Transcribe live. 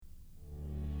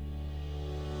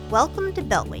Welcome to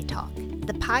Beltway Talk,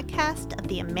 the podcast of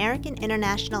the American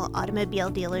International Automobile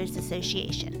Dealers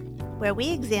Association, where we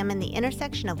examine the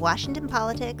intersection of Washington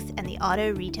politics and the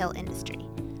auto retail industry.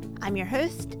 I'm your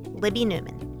host, Libby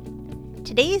Newman.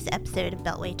 Today's episode of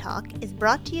Beltway Talk is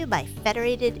brought to you by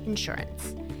Federated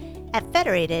Insurance. At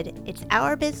Federated, it's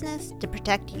our business to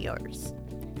protect yours.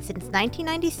 Since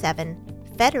 1997,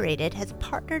 Federated has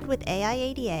partnered with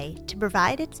AIADA to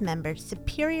provide its members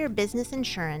superior business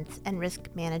insurance and risk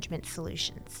management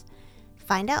solutions.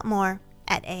 Find out more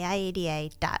at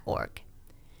AIADA.org.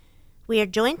 We are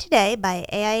joined today by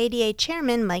AIADA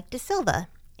Chairman Mike DeSilva,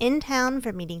 in town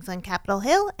for meetings on Capitol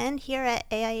Hill and here at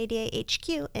AIADA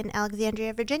HQ in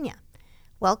Alexandria, Virginia.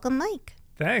 Welcome, Mike.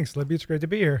 Thanks, Libby. It's great to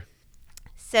be here.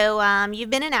 So you've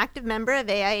been an active member of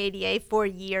AIADA for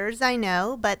years, I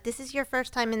know, but this is your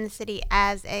first time in the city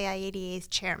as AIADA's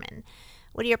chairman.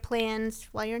 What are your plans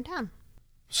while you're in town?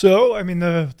 So,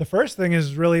 the first thing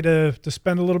is really to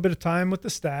spend a little bit of time with the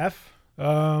staff.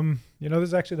 This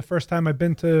is actually the first time I've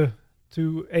been to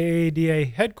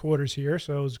AIADA headquarters here,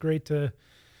 so it was great to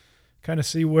kind of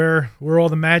see where all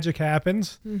the magic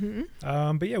happens.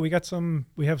 Mm-hmm. But yeah, we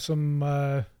have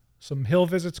some Hill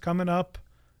visits coming up.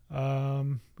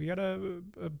 We got a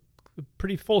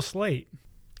pretty full slate.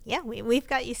 Yeah, we've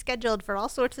got you scheduled for all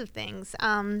sorts of things.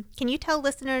 Can you tell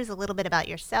listeners a little bit about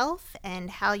yourself and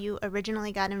how you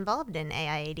originally got involved in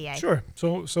AIADA? Sure.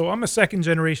 So I'm a second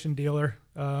generation dealer.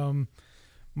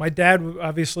 My dad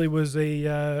obviously was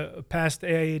a past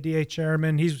AIADA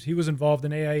chairman. He was involved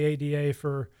in AIADA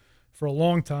for a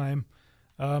long time.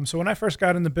 So when I first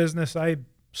got in the business, I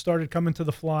started coming to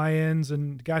the fly-ins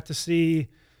and got to see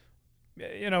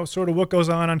sort of what goes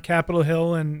on Capitol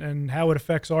Hill and how it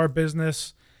affects our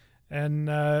business. And,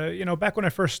 back when I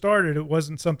first started, it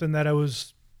wasn't something that I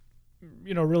was,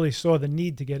 really saw the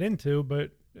need to get into.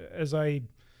 But as I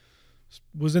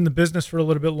was in the business for a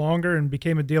little bit longer and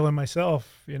became a dealer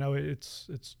myself,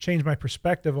 it's changed my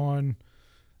perspective on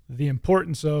the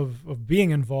importance of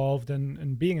being involved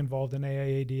and being involved in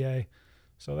AIADA.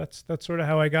 So that's sort of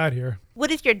how I got here. What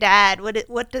is your dad?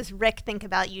 What does Rick think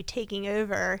about you taking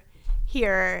over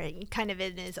here kind of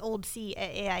in his old seat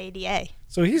at AIADA?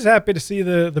 So he's happy to see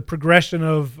the progression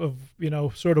of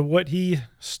sort of what he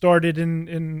started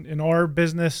in our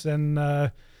business and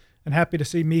happy to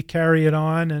see me carry it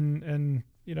on and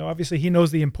obviously he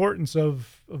knows the importance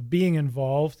of being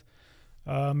involved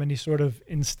and he sort of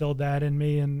instilled that in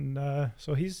me and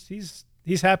so he's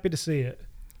happy to see it.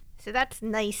 So that's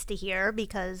nice to hear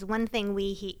because one thing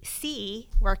we see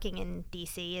working in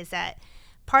DC is that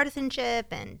partisanship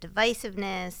and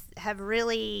divisiveness have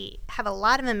a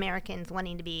lot of Americans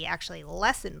wanting to be actually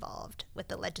less involved with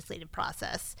the legislative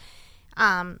process.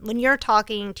 When you're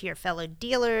talking to your fellow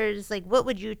dealers, what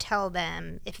would you tell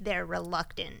them if they're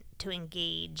reluctant to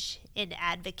engage in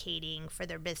advocating for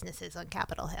their businesses on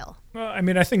Capitol Hill? Well,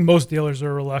 I think most dealers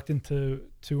are reluctant to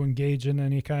engage in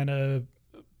any kind of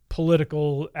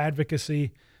political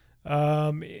advocacy,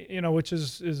 which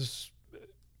is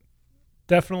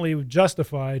definitely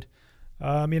justified.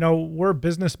 We're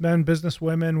businessmen,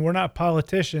 businesswomen. We're not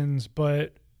politicians,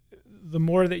 but the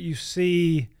more that you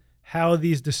see how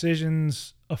these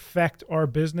decisions affect our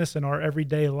business and our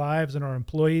everyday lives and our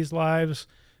employees' lives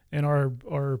and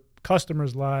our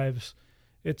customers' lives,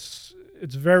 it's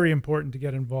very important to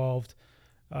get involved.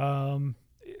 And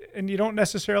you don't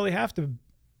necessarily have to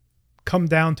come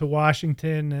down to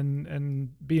Washington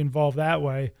and be involved that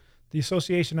way. The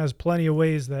association has plenty of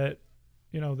ways that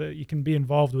you can be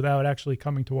involved without actually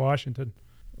coming to Washington.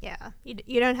 Yeah,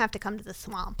 you don't have to come to the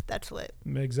swamp. That's what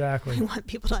exactly we want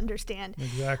people to understand.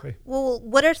 Exactly. Well,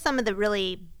 what are some of the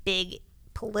really big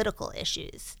political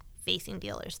issues facing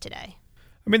dealers today?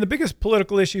 The biggest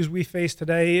political issues we face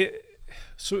today,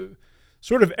 sort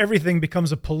of everything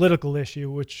becomes a political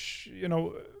issue, which,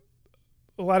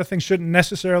 a lot of things shouldn't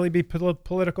necessarily be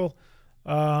political.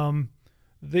 The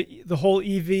whole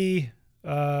EV,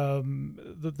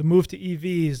 the move to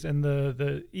EVs and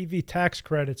the EV tax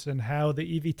credits and how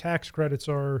the EV tax credits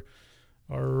are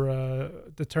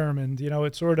determined.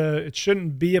 It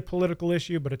shouldn't be a political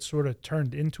issue, but it's sort of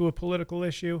turned into a political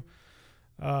issue.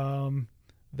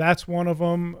 That's one of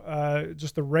them.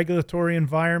 Just the regulatory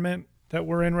environment that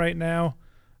we're in right now.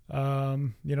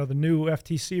 The new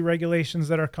FTC regulations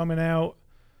that are coming out.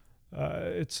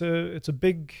 It's a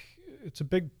big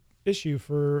issue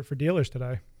for dealers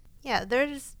today. Yeah,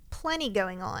 there's plenty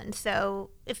going on. So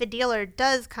if a dealer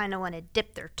does kind of want to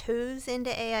dip their toes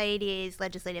into AIADA's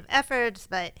legislative efforts,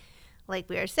 but like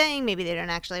we were saying, maybe they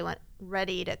don't actually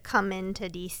ready to come into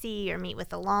DC or meet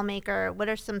with a lawmaker, what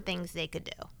are some things they could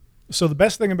do? So the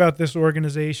best thing about this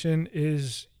organization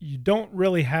is you don't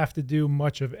really have to do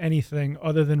much of anything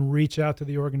other than reach out to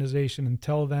the organization and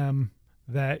tell them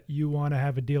that you want to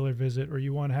have a dealer visit or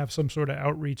you want to have some sort of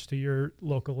outreach to your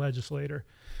local legislator.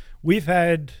 We've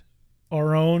had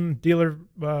our own dealer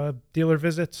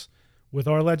visits with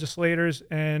our legislators,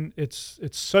 and it's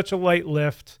such a light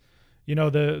lift. You know,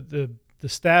 the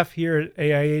staff here at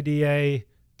AIADA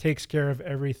takes care of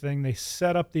everything. They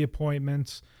set up the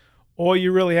appointments. All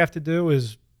you really have to do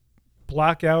is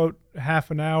block out half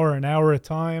an hour at a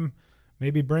time,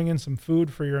 maybe bring in some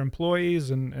food for your employees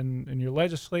and your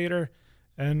legislator,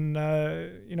 and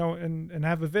and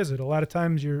have a visit. A lot of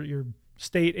times your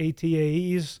state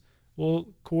ATAEs will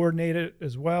coordinate it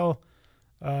as well.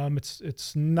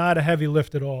 It's not a heavy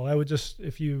lift at all. I would just,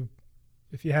 if you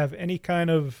have any kind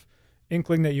of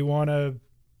inkling that you want to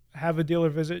have a dealer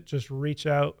visit, just reach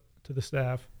out to the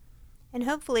staff. And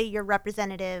hopefully your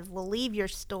representative will leave your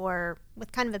store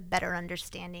with kind of a better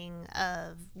understanding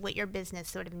of what your business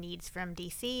sort of needs from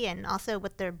DC and also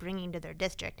what they're bringing to their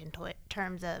district in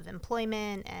terms of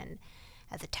employment and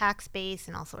as a tax base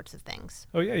and all sorts of things.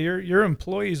 Oh yeah, your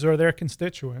employees are their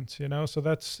constituents, so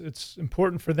it's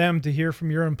important for them to hear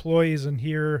from your employees and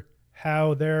hear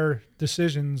how their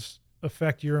decisions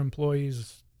affect your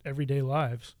employees' everyday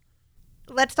lives.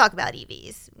 Let's talk about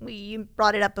EVs. You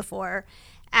brought it up before.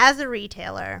 As a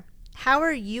retailer, how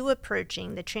are you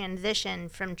approaching the transition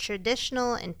from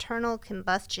traditional internal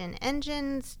combustion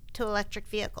engines to electric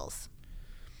vehicles?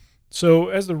 So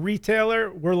as the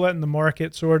retailer, we're letting the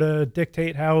market sort of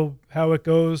dictate how it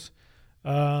goes.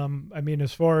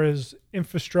 As far as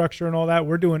infrastructure and all that,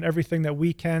 we're doing everything that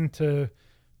we can to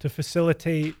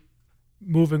facilitate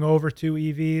moving over to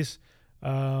EVs.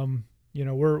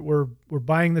 We're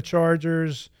buying the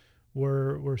chargers.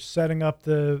 We're setting up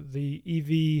the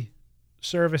EV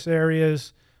service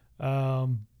areas,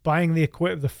 buying the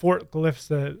forklifts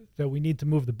that we need to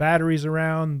move the batteries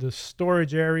around, the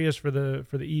storage areas for the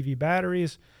EV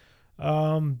batteries.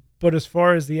 But as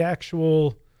far as the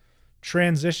actual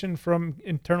transition from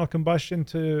internal combustion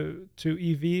to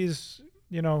EVs,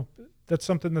 that's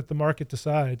something that the market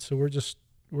decides. So we're just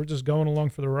going along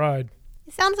for the ride.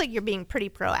 It sounds like you're being pretty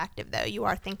proactive, though. You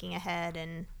are thinking ahead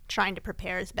and trying to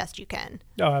prepare as best you can.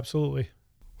 Oh, absolutely.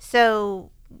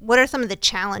 So what are some of the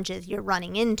challenges you're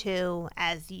running into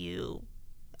as you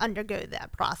undergo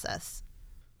that process?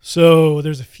 So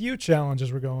there's a few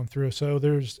challenges we're going through. So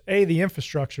there's the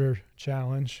infrastructure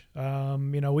challenge.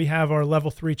 We have our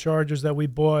level 3 chargers that we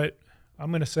bought, I'm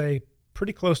going to say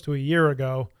pretty close to a year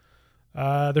ago.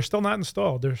 They're still not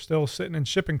installed. They're still sitting in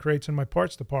shipping crates in my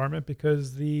parts department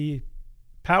because the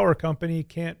power company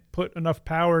can't put enough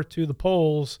power to the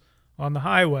poles on the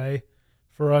highway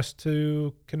for us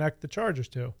to connect the chargers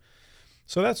to.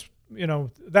 So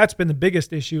that's been the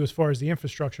biggest issue as far as the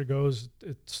infrastructure goes.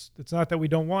 It's not that we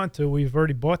don't want to. We've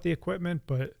already bought the equipment,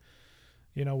 but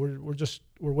we're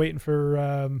waiting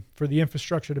for the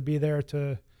infrastructure to be there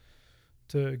to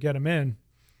get them in.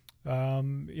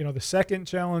 The second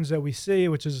challenge that we see,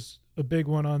 which is a big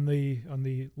one on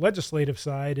the legislative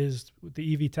side, is with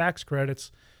the EV tax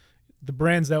credits. The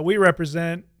brands that we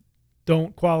represent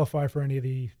don't qualify for any of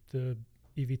the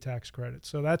EV tax credits.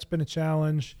 So that's been a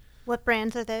challenge. What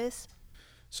brands are those?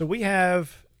 So we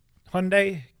have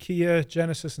Hyundai, Kia,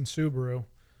 Genesis, and Subaru.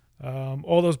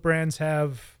 All those brands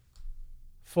have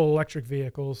full electric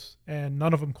vehicles, and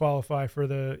none of them qualify for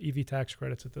the EV tax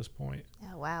credits at this point.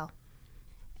 Oh, wow.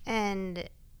 And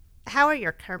how are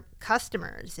your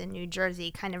customers in New Jersey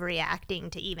kind of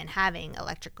reacting to even having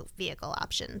electric vehicle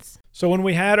options? So when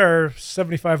we had our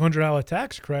 $7,500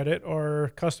 tax credit, our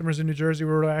customers in New Jersey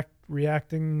were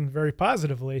reacting very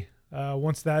positively.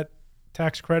 Once that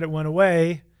tax credit went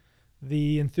away,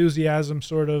 the enthusiasm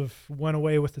sort of went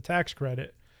away with the tax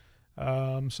credit.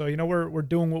 So we're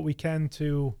doing what we can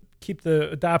to keep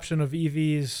the adoption of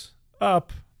EVs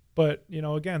up, but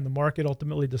again, the market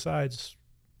ultimately decides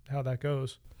how that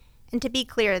goes. And to be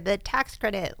clear, the tax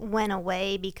credit went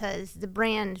away because the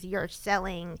brands you're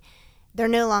selling, they're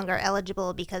no longer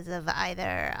eligible because of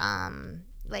either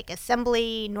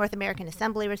North American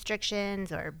assembly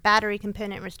restrictions or battery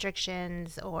component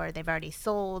restrictions, or they've already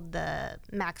sold the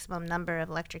maximum number of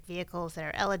electric vehicles that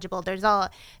are eligible. There's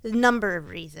a number of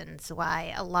reasons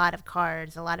why a lot of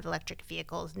electric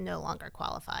vehicles no longer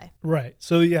qualify. Right.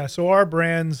 So our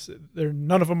brands,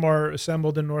 none of them are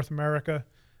assembled in North America.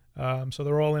 So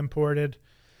they're all imported.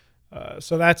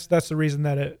 So that's the reason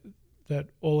that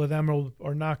all of them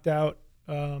are knocked out.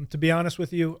 To be honest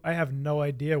with you, I have no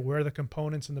idea where the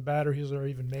components and the batteries are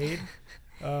even made.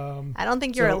 I don't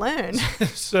think you're alone.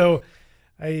 So,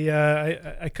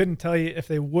 I couldn't tell you if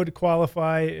they would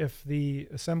qualify if the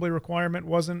assembly requirement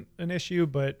wasn't an issue,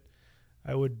 but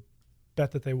I would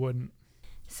bet that they wouldn't.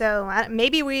 So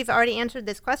maybe we've already answered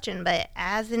this question, but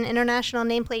as an international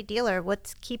nameplate dealer,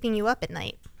 what's keeping you up at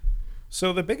night?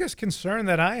 So the biggest concern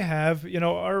that I have,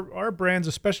 our brands,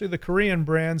 especially the Korean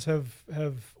brands,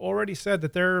 have already said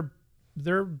that they're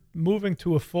moving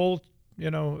to a full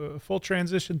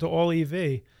transition to all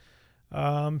EV.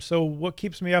 So what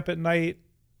keeps me up at night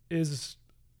is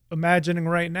imagining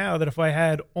right now that if I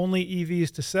had only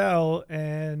EVs to sell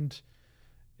and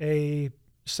a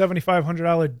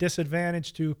 $7,500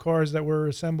 disadvantage to cars that were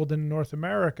assembled in North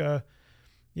America,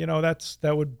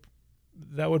 that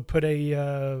would put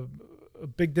a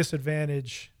big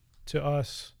disadvantage to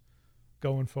us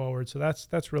going forward. So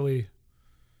that's really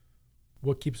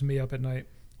what keeps me up at night.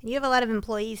 You have a lot of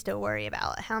employees to worry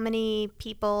about. How many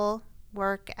people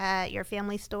work at your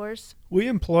family stores? We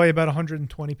employ about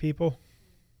 120 people.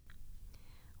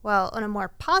 Well, on a more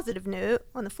positive note,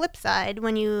 on the flip side,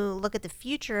 when you look at the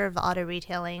future of auto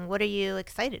retailing, what are you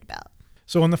excited about?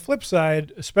 So on the flip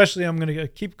side, especially I'm going to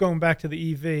keep going back to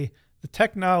the EV, the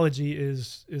technology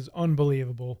is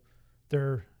unbelievable.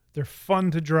 They're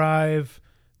fun to drive.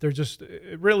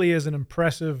 It really is an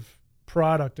impressive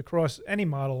product across any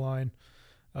model line.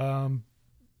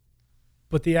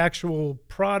 But the actual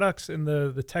products and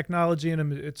the technology in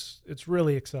them, it's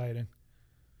really exciting.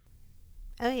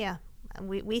 Oh, yeah.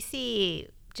 We see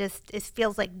it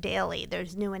feels like daily.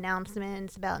 There's new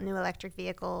announcements about new electric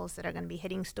vehicles that are going to be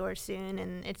hitting stores soon,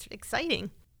 and it's exciting.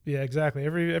 Yeah, exactly.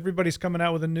 Everybody's coming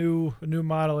out with a new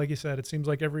model. Like you said, it seems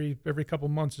like every couple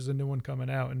months there's a new one coming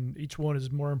out, and each one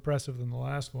is more impressive than the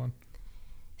last one.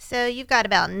 So you've got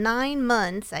about 9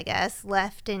 months, I guess,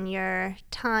 left in your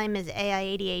time as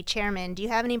AIADA Chairman. Do you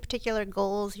have any particular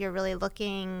goals you're really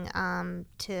looking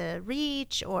to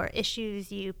reach, or issues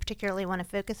you particularly want to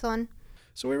focus on?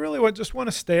 So we really just want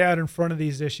to stay out in front of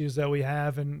these issues that we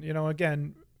have, and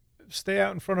again, stay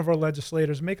out in front of our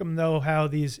legislators, make them know how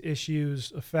these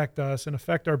issues affect us and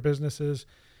affect our businesses,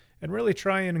 and really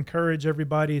try and encourage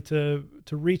everybody to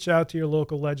reach out to your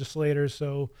local legislators.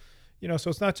 So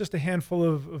it's not just a handful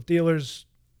of dealers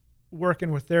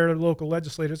working with their local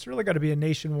legislators. It's really got to be a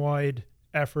nationwide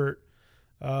effort.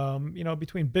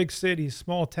 Between big cities,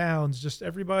 small towns, just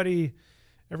everybody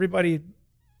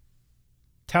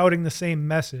touting the same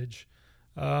message.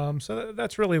 So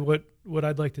that's really what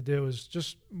I'd like to do, is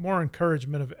just more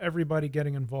encouragement of everybody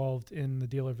getting involved in the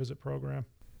dealer visit program.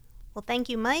 Well, thank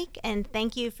you, Mike, and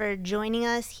thank you for joining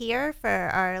us here for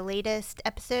our latest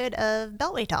episode of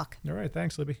Beltway Talk. All right.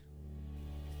 Thanks, Libby.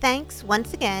 Thanks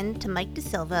once again to Mike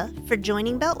DeSilva for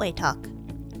joining Beltway Talk.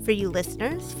 For you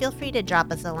listeners, feel free to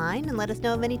drop us a line and let us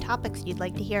know of any topics you'd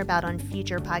like to hear about on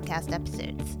future podcast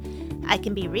episodes. I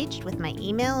can be reached with my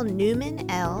email,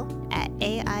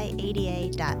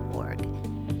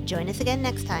 newmanl@aiada.org. Join us again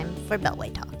next time for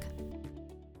Beltway Talk.